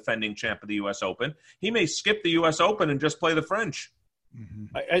he's the defending champ of the U.S. Open. He may skip the U.S. Open and just play the French.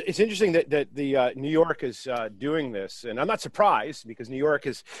 Mm-hmm. It's interesting that the New York is doing this, and I'm not surprised because New York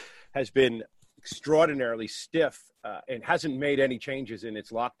has been extraordinarily stiff and hasn't made any changes in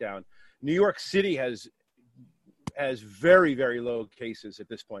its lockdown. New York City has very, very low cases at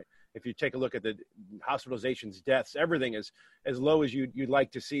this point. If you take a look at the hospitalizations, deaths, everything is as low as you'd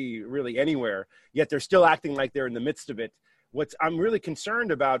like to see really anywhere, yet they're still acting like they're in the midst of it. What I'm really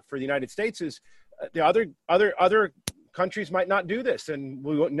concerned about for the United States is the other countries might not do this, and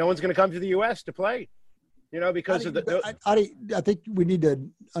no one's going to come to the U.S. to play, because of the I think we need to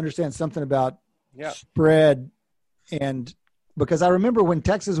understand something about spread, and because I remember when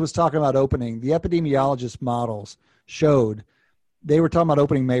Texas was talking about opening, the epidemiologist models showed they were talking about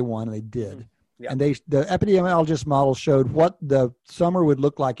opening May 1, and they did. Yeah. And the epidemiologist model showed what the summer would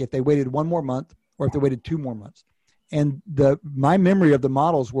look like if they waited one more month or if they waited 2 more months. And my memory of the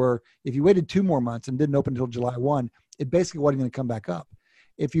models were if you waited 2 more months and didn't open until July 1, it basically wasn't going to come back up.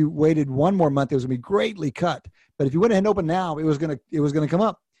 If you waited 1 more month, it was going to be greatly cut. But if you went ahead and opened now, it was going to come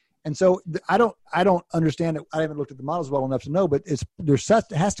up. And so I don't understand it. I haven't looked at the models well enough to know, but there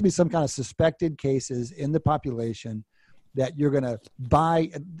has to be some kind of suspected cases in the population that you're going to buy.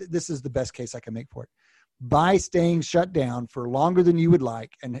 This is the best case I can make for it. By staying shut down for longer than you would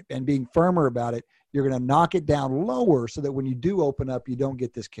like and being firmer about it, you're going to knock it down lower so that when you do open up, you don't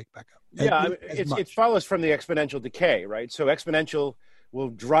get this kickback up. Yeah, it follows from the exponential decay, right? So exponential will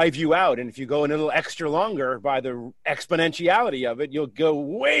drive you out. And if you go a little extra longer by the exponentiality of it, you'll go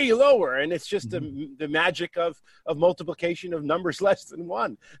way lower. And it's just the magic of multiplication of numbers less than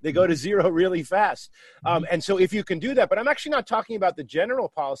 1. They go to 0 really fast. And so if you can do that, but I'm actually not talking about the general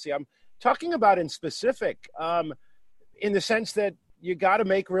policy. I'm talking about in specific, in the sense that you got to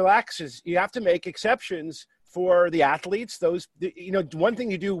make relaxes. You have to make exceptions for the athletes. One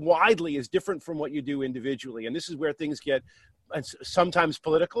thing you do widely is different from what you do individually. And this is where things get sometimes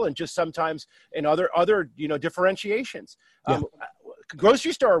political and just sometimes in other differentiations. Yeah.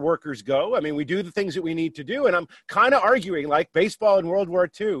 Grocery store workers go. I mean, we do the things that we need to do. And I'm kind of arguing like baseball in World War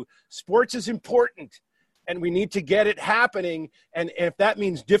II, sports is important and we need to get it happening. And if that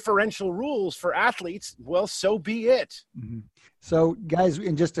means differential rules for athletes, well, so be it. Mm-hmm. So, guys,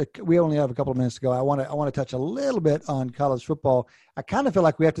 we only have a couple of minutes to go. I want to touch a little bit on college football. I kind of feel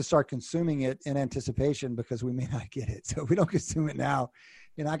like we have to start consuming it in anticipation because we may not get it. So if we don't consume it now,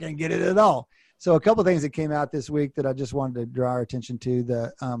 you're not going to get it at all. So a couple of things that came out this week that I just wanted to draw our attention to.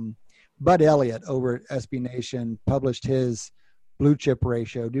 The Bud Elliott over at SB Nation published his blue chip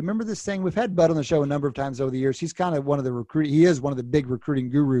ratio. Do you remember this thing? We've had Bud on the show a number of times over the years. He's kind of he is one of the big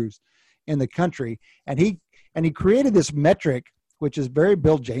recruiting gurus in the country. And he created this metric, which is very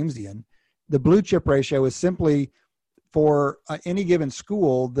Bill Jamesian. The blue chip ratio is simply for any given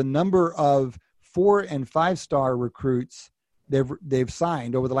school, the number of 4- and 5-star recruits they've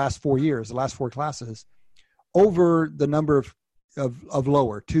signed over the last 4 years, the last 4 classes, over the number of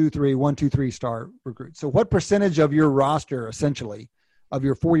lower 2, 3, 1, 2, 3-star recruits. So what percentage of your roster, essentially, of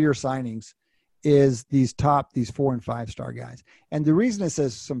your 4-year signings is these 4- and 5-star guys? And the reason it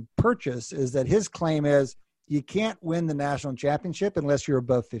says some purchase is that his claim is you can't win the national championship unless you're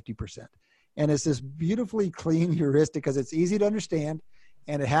above 50%. And it's this beautifully clean heuristic because it's easy to understand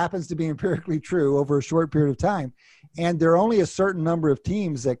and it happens to be empirically true over a short period of time. And there are only a certain number of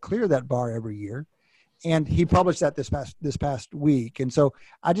teams that clear that bar every year. And he published that this past week. And so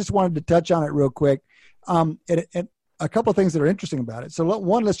I just wanted to touch on it real quick. And a couple of things that are interesting about it. So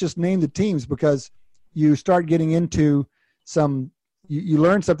let's just name the teams because you start getting into you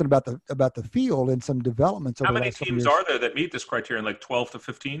learn something about the field and some developments. How many teams are there that meet this criterion, like 12 to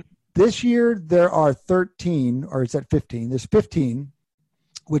 15? This year there are 13, or it's at 15. There's 15,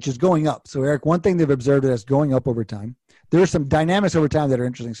 which is going up. So, Eric, one thing they've observed is going up over time. There are some dynamics over time that are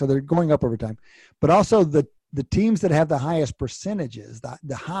interesting. So they're going up over time. But also the teams that have the highest percentages,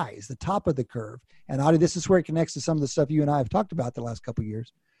 the highs, the top of the curve, and Adi, this is where it connects to some of the stuff you and I have talked about the last couple of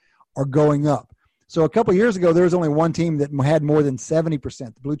years, are going up. So a couple of years ago, there was only one team that had more than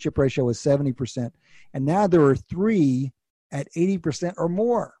 70%. The blue chip ratio was 70%. And now there are 3 at 80% or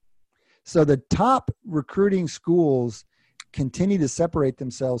more. So the top recruiting schools continue to separate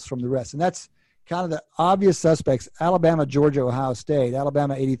themselves from the rest. And that's kind of the obvious suspects: Alabama, Georgia, Ohio State.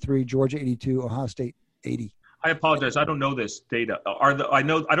 Alabama 83, Georgia 82, Ohio State 80. I apologize. I don't know this data. I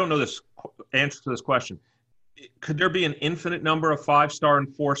don't know this answer to this question. could there be an infinite number of 5-star and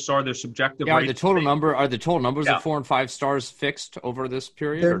 4-star? Their subjective. Yeah, are the total numbers of 4 and 5 stars fixed over this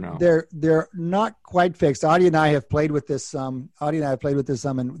period or no? They're not quite fixed. Audie and I have played with this some.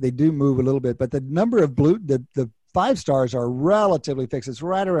 And they do move a little bit. But the number of the 5 stars are relatively fixed. It's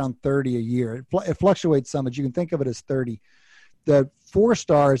right around 30 a year. It fluctuates some, but you can think of it as 30. The 4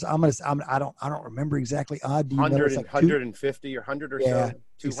 stars, I don't remember exactly. Odd, do you 100, know? Like 150 or 100 or so.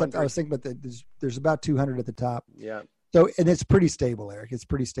 200. I was thinking about there's about 200 at the top. Yeah. So, and it's pretty stable, Eric. It's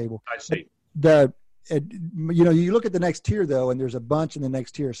pretty stable. I see. You look at the next tier though, and there's a bunch in the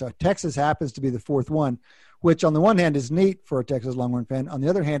next tier. So Texas happens to be the 4th one, which on the one hand is neat for a Texas Longhorn fan. On the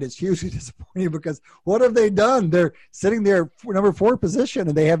other hand, it's hugely disappointing because what have they done? They're sitting there number 4 position,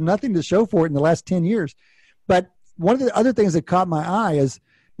 and they have nothing to show for it in the last 10 years. But one of the other things that caught my eye is,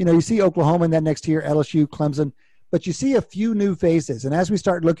 you see Oklahoma in that next tier, LSU, Clemson, but you see a few new faces. And as we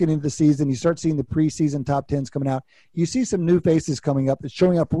start looking into the season, you start seeing the preseason top 10s coming out. You see some new faces coming up that's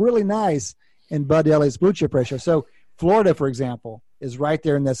showing up really nice in Bud Elliott's blue chip ratio. So Florida, for example, is right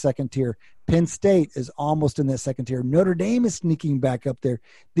there in that second tier. Penn State is almost in that second tier. Notre Dame is sneaking back up there.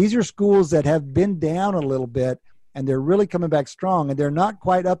 These are schools that have been down a little bit, and they're really coming back strong, and they're not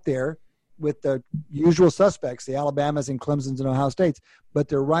quite up there with the usual suspects, the Alabamas and Clemsons and Ohio States, but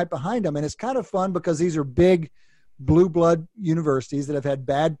they're right behind them. And it's kind of fun because these are big blue blood universities that have had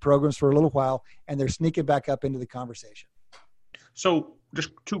bad programs for a little while, and they're sneaking back up into the conversation. So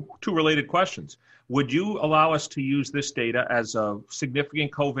just two related questions. Would you allow us to use this data as a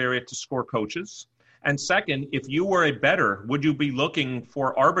significant covariate to score coaches? And second, if you were a bettor, would you be looking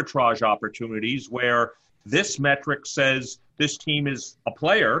for arbitrage opportunities where this metric says this team is a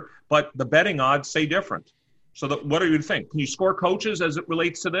player, but the betting odds say different? So what do you think? Can you score coaches as it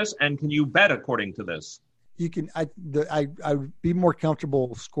relates to this, and can you bet according to this? You can. I would be more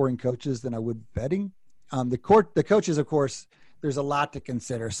comfortable scoring coaches than I would betting. The coaches, of course, there's a lot to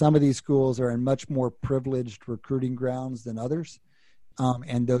consider. Some of these schools are in much more privileged recruiting grounds than others,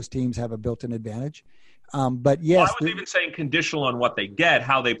 and those teams have a built-in advantage. But yes, I was even saying conditional on what they get,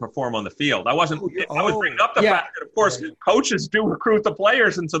 how they perform on the field. I was bringing up the fact that, of course, coaches do recruit the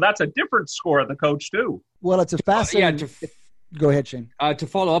players, and so that's a different score of the coach too. Well, it's a fascinating. Go ahead, Shane. To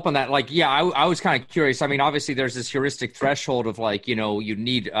follow up on that, I was kind of curious. I mean, obviously, there's this heuristic threshold of you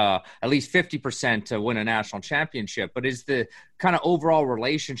need at least 50% to win a national championship. But is the kind of overall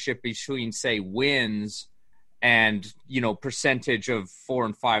relationship between, say, wins and percentage of 4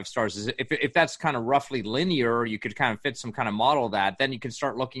 and 5 stars, is if that's kind of roughly linear, you could kind of fit some kind of model that, then you can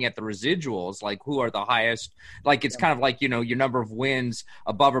start looking at the residuals, like who are the highest, it's kind of like, your number of wins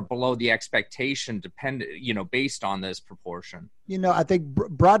above or below the expectation based on this proportion. I think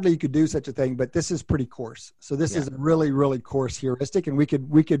broadly you could do such a thing, but this is pretty coarse. So this is a really, really coarse heuristic, and we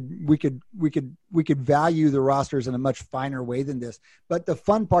could value the rosters in a much finer way than this. But the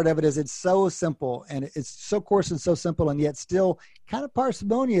fun part of it is it's so simple, and it's so coarse and so simple, and yet still kind of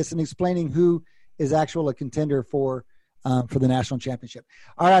parsimonious in explaining who is actually a contender for the national championship.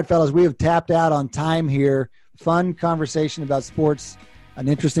 All right, fellas, we have tapped out on time here. Fun conversation about sports. An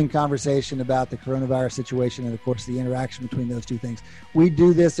interesting conversation about the coronavirus situation and, of course, the interaction between those two things. We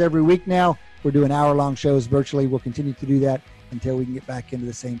do this every week now. We're doing hour-long shows virtually. We'll continue to do that until we can get back into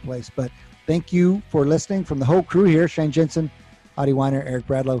the same place. But thank you for listening from the whole crew here, Shane Jensen, Audie Weiner, Eric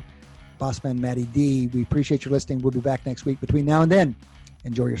Bradlow, Bossman Matty D. We appreciate your listening. We'll be back next week. Between now and then,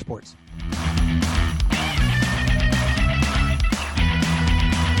 enjoy your sports.